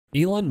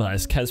Elon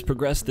Musk has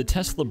progressed the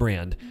Tesla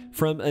brand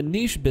from a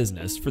niche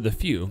business for the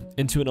few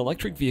into an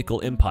electric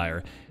vehicle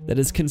empire that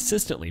has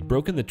consistently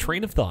broken the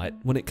train of thought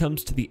when it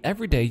comes to the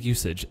everyday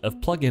usage of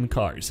plug-in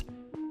cars.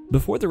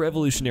 Before the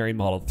revolutionary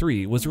Model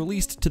 3 was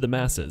released to the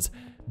masses,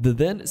 the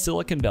then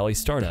Silicon Valley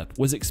startup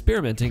was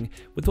experimenting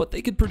with what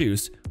they could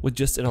produce with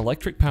just an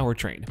electric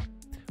powertrain.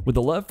 With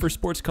a love for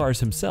sports cars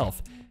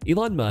himself,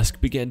 Elon Musk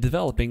began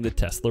developing the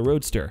Tesla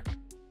Roadster.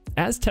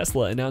 As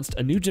Tesla announced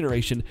a new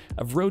generation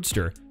of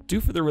Roadster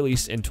due for the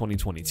release in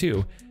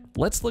 2022,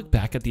 let's look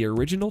back at the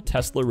original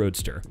Tesla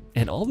Roadster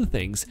and all the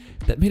things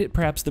that made it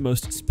perhaps the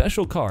most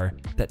special car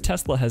that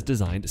Tesla has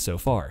designed so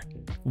far.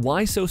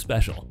 Why so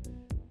special?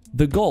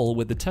 The goal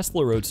with the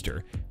Tesla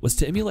Roadster was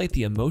to emulate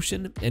the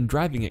emotion and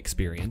driving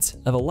experience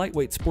of a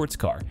lightweight sports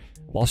car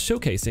while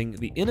showcasing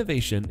the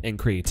innovation and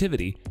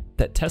creativity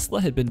that Tesla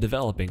had been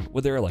developing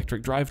with their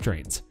electric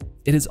drivetrains.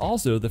 It is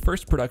also the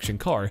first production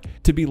car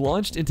to be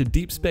launched into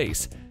deep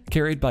space,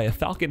 carried by a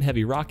Falcon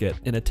Heavy rocket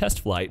in a test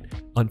flight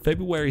on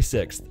February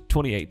 6,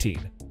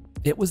 2018.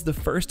 It was the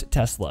first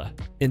Tesla.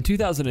 In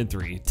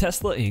 2003,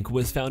 Tesla Inc.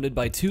 was founded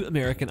by two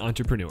American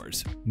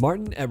entrepreneurs,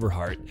 Martin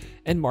Eberhard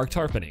and Mark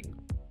Tarpenning.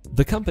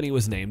 The company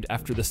was named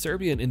after the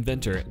Serbian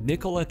inventor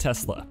Nikola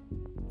Tesla.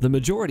 The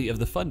majority of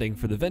the funding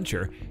for the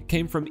venture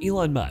came from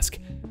Elon Musk,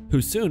 who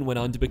soon went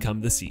on to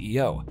become the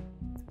CEO.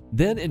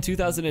 Then in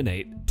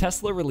 2008,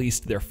 Tesla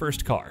released their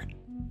first car.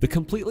 The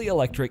completely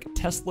electric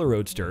Tesla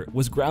Roadster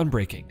was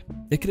groundbreaking.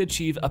 It could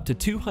achieve up to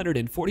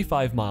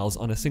 245 miles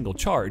on a single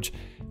charge,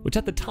 which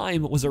at the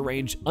time was a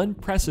range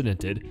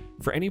unprecedented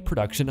for any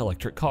production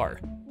electric car.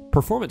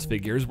 Performance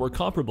figures were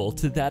comparable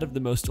to that of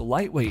the most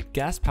lightweight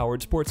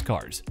gas-powered sports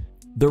cars.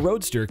 The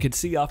Roadster could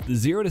see off the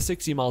 0 to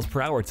 60 miles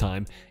per hour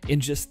time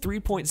in just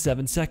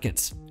 3.7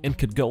 seconds and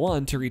could go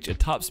on to reach a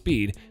top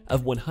speed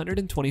of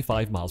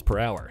 125 miles per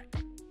hour.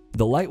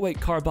 The lightweight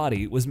car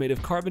body was made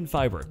of carbon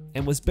fiber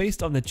and was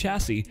based on the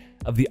chassis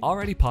of the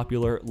already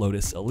popular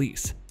Lotus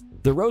Elise.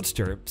 The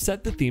Roadster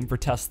set the theme for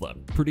Tesla,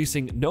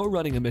 producing no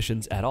running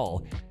emissions at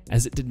all,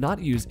 as it did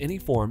not use any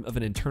form of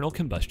an internal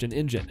combustion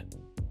engine.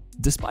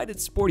 Despite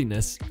its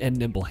sportiness and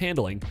nimble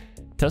handling,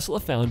 Tesla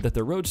found that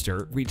the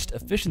Roadster reached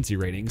efficiency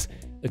ratings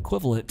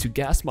equivalent to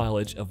gas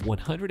mileage of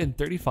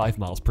 135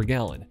 miles per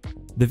gallon.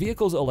 The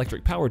vehicle's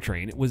electric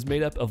powertrain was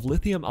made up of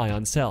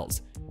lithium-ion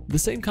cells, the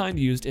same kind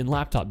used in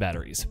laptop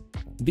batteries.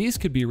 These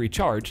could be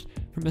recharged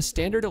from a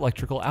standard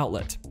electrical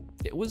outlet.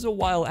 It was a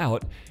while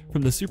out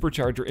from the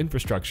supercharger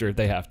infrastructure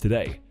they have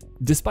today.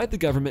 Despite the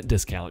government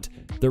discount,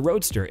 the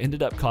Roadster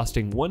ended up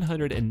costing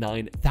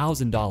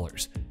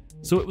 $109,000,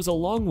 so it was a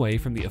long way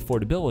from the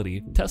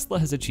affordability Tesla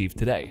has achieved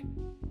today.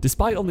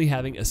 Despite only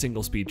having a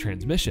single-speed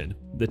transmission,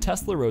 the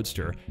Tesla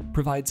Roadster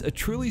provides a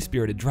truly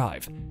spirited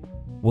drive.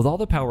 With all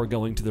the power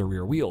going to the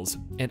rear wheels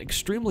and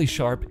extremely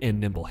sharp and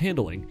nimble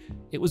handling,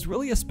 it was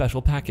really a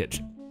special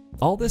package.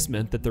 All this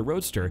meant that the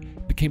Roadster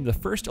became the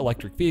first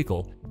electric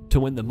vehicle to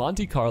win the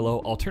Monte Carlo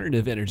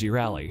Alternative Energy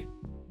Rally.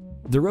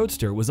 The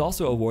Roadster was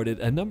also awarded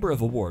a number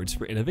of awards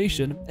for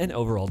innovation and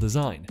overall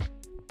design.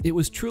 It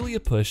was truly a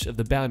push of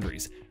the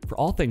boundaries for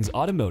all things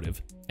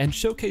automotive and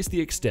showcased the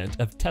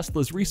extent of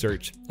Tesla's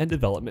research and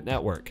development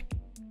network.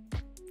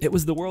 It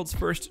was the world's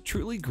first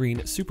truly green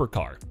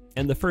supercar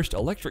and the first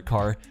electric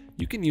car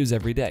you can use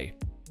every day.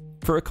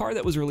 For a car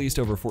that was released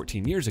over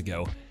 14 years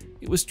ago,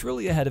 it was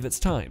truly ahead of its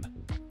time.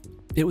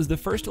 It was the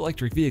first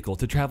electric vehicle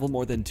to travel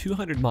more than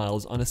 200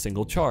 miles on a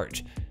single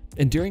charge,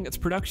 and during its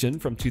production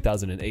from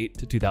 2008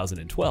 to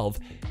 2012,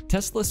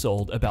 Tesla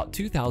sold about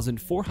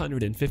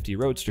 2,450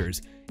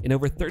 Roadsters in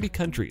over 30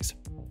 countries.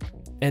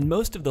 And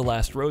most of the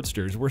last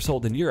Roadsters were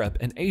sold in Europe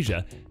and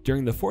Asia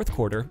during the fourth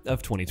quarter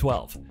of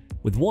 2012,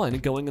 with one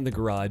going in the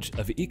garage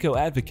of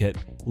eco-advocate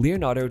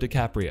Leonardo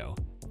DiCaprio.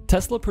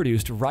 Tesla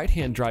produced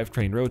right-hand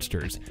drivetrain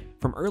Roadsters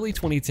from early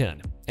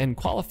 2010 and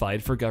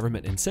qualified for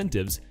government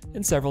incentives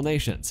in several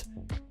nations.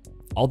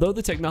 Although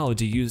the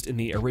technology used in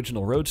the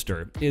original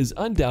Roadster is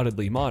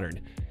undoubtedly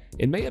modern,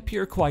 it may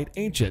appear quite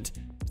ancient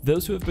to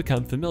those who have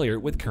become familiar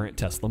with current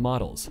Tesla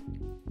models.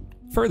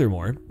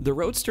 Furthermore, the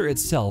Roadster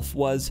itself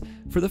was,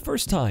 for the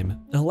first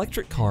time, an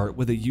electric car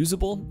with a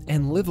usable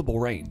and livable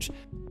range,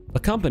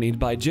 accompanied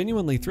by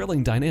genuinely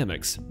thrilling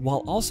dynamics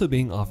while also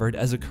being offered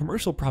as a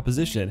commercial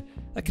proposition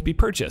that could be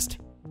purchased.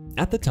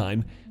 At the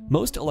time,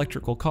 most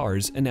electrical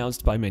cars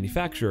announced by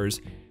manufacturers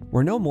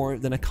were no more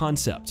than a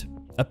concept,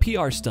 a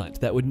PR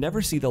stunt that would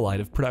never see the light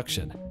of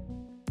production.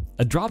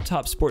 A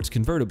drop-top sports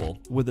convertible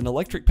with an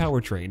electric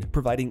powertrain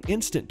providing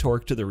instant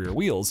torque to the rear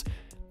wheels,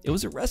 it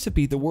was a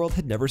recipe the world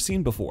had never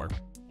seen before.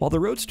 While the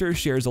Roadster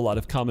shares a lot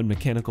of common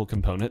mechanical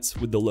components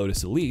with the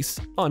Lotus Elise,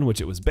 on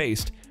which it was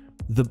based,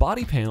 the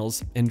body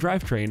panels and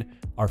drivetrain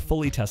are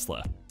fully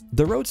Tesla.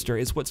 The Roadster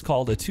is what's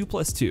called a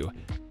 2+2,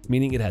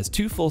 meaning it has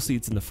 2 full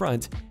seats in the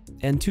front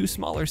and 2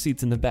 smaller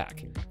seats in the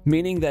back,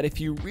 meaning that if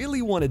you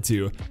really wanted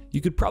to,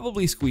 you could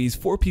probably squeeze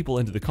 4 people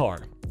into the car,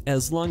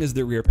 as long as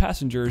the rear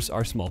passengers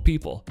are small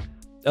people.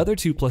 Other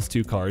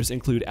 2+2 cars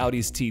include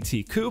Audi's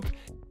TT Coupe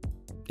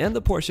and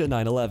the Porsche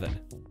 911.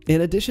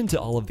 In addition to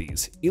all of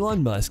these,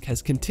 Elon Musk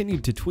has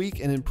continued to tweak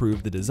and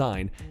improve the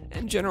design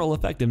and general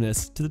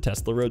effectiveness to the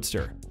Tesla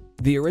Roadster.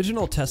 The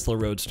original Tesla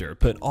Roadster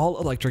put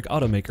all electric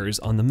automakers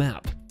on the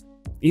map.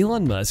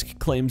 Elon Musk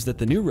claims that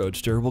the new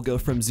Roadster will go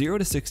from 0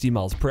 to 60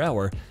 miles per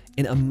hour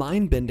in a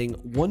mind-bending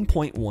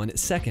 1.1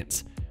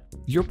 seconds.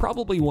 You're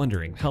probably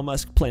wondering how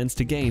Musk plans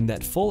to gain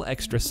that full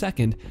extra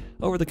second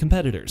over the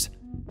competitors.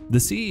 The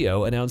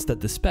CEO announced that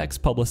the specs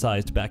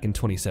publicized back in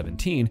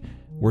 2017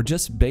 were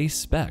just base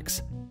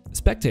specs.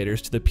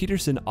 Spectators to the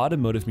PETERSEN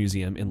Automotive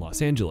Museum in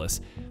Los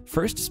Angeles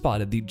first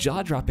spotted the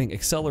jaw-dropping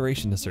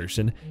acceleration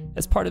assertion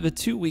as part of a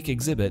 2-week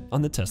exhibit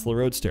on the Tesla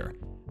Roadster.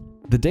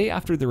 The day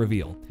after the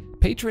reveal,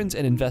 patrons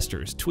and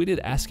investors tweeted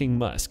asking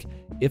Musk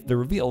if the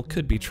reveal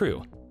could be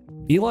true.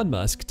 Elon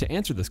Musk, to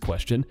answer this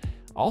question,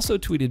 also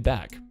tweeted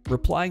back,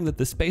 replying that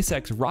the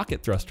SpaceX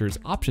rocket thrusters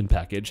option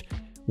package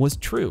was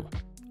true,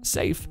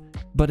 safe,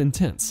 but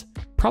intense.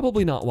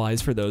 Probably not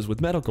wise for those with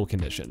medical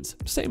conditions,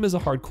 same as a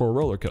hardcore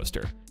roller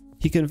coaster.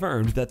 He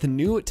confirmed that the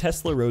new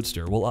Tesla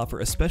Roadster will offer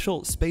a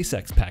special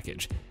SpaceX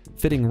package,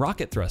 fitting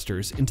rocket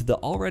thrusters into the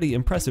already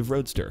impressive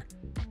Roadster.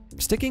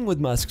 Sticking with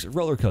Musk's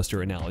roller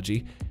coaster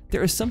analogy,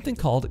 there is something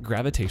called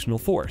gravitational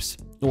force,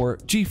 or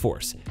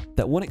G-force,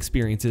 that one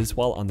experiences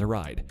while on the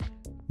ride.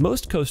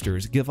 Most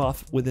coasters give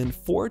off within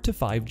 4 to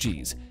 5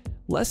 Gs,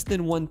 less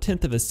than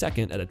 1/10 of a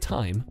second at a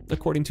time,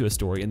 according to a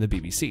story in the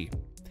BBC.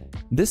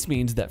 This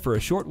means that for a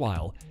short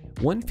while,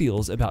 one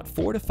feels about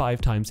 4 to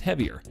 5 times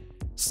heavier,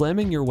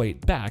 slamming your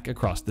weight back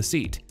across the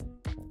seat.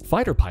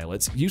 Fighter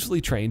pilots usually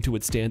train to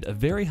withstand a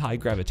very high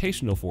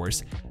gravitational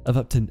force of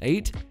up to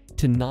 8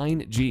 to 9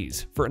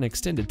 Gs for an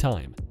extended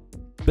time.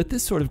 But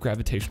this sort of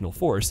gravitational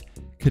force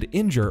could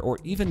injure or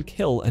even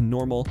kill a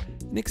normal,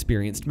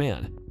 inexperienced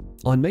man.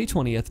 On May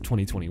 20th,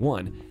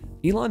 2021,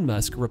 Elon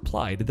Musk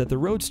replied that the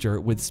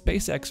Roadster with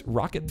SpaceX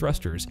rocket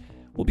thrusters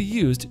will be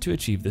used to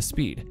achieve this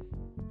speed.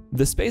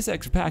 The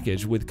SpaceX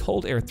package with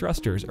cold air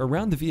thrusters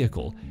around the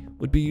vehicle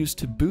would be used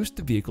to boost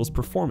the vehicle's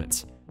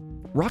performance.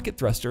 Rocket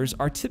thrusters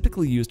are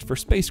typically used for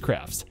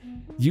spacecrafts,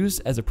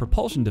 used as a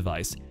propulsion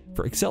device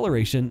for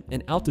acceleration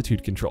and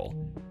altitude control.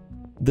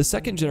 The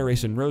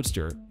second-generation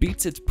Roadster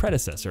beats its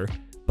predecessor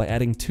by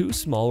adding 2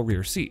 small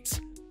rear seats,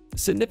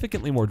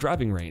 significantly more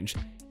driving range,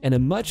 and a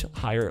much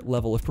higher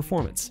level of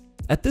performance.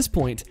 At this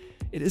point,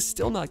 it is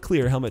still not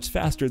clear how much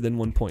faster than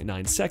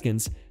 1.9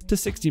 seconds to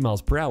 60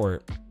 miles per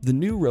hour the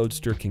new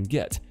Roadster can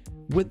get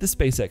with the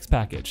SpaceX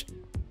package,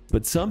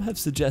 but some have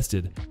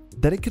suggested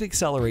that it could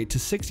accelerate to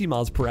 60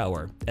 miles per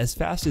hour as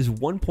fast as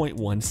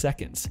 1.1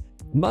 seconds.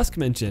 Musk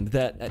mentioned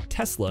that at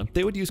Tesla,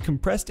 they would use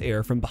compressed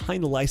air from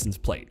behind the license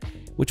plate,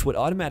 which would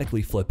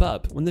automatically flip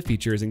up when the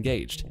feature is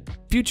engaged.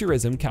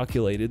 Futurism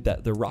calculated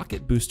that the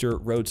rocket booster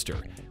Roadster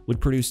would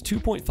produce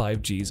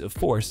 2.5 Gs of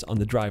force on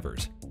the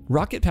drivers.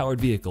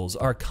 Rocket-powered vehicles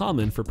are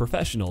common for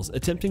professionals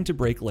attempting to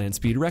break land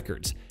speed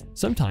records,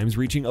 sometimes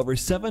reaching over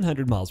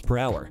 700 miles per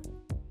hour.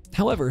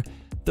 However,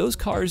 those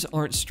cars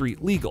aren't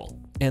street legal,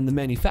 and the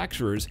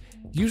manufacturers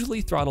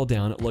usually throttle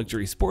down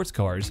luxury sports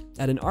cars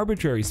at an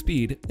arbitrary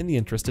speed in the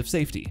interest of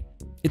safety.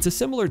 It's a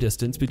similar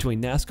distance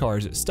between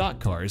NASCAR's stock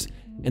cars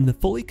and the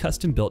fully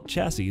custom-built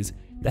chassis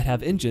that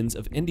have engines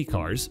of Indy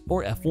cars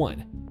or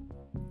F1.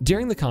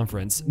 During the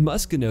conference,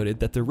 Musk noted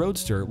that the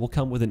Roadster will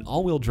come with an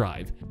all-wheel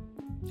drive.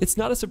 It's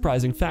not a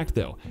surprising fact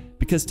though,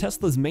 because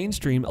Tesla's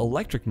mainstream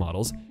electric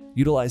models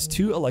utilize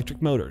 2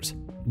 electric motors,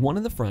 one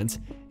in the front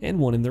and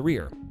one in the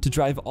rear, to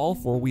drive all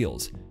 4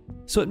 wheels.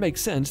 So it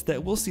makes sense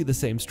that we'll see the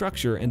same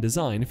structure and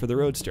design for the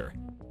Roadster.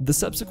 The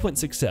subsequent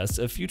success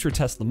of future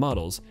Tesla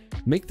models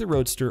make the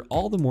Roadster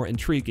all the more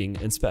intriguing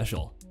and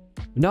special.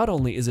 Not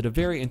only is it a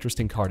very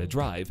interesting car to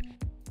drive,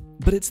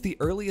 but it's the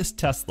earliest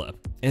Tesla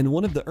and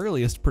one of the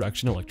earliest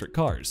production electric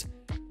cars.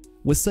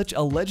 With such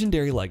a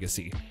legendary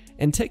legacy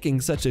and taking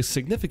such a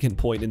significant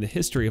point in the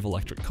history of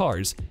electric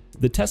cars,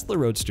 the Tesla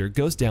Roadster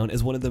goes down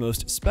as one of the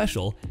most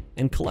special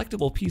and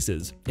collectible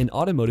pieces in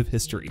automotive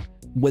history.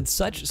 With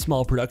such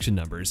small production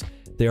numbers,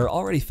 they are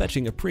already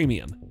fetching a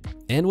premium,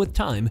 and with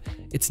time,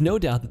 it's no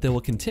doubt that they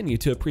will continue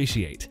to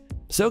appreciate.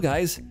 So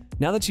guys,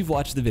 now that you've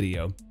watched the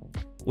video,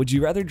 would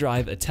you rather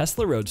drive a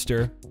Tesla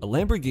Roadster, a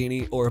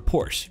Lamborghini, or a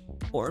Porsche?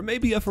 Or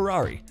maybe a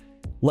Ferrari?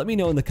 Let me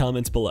know in the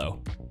comments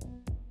below.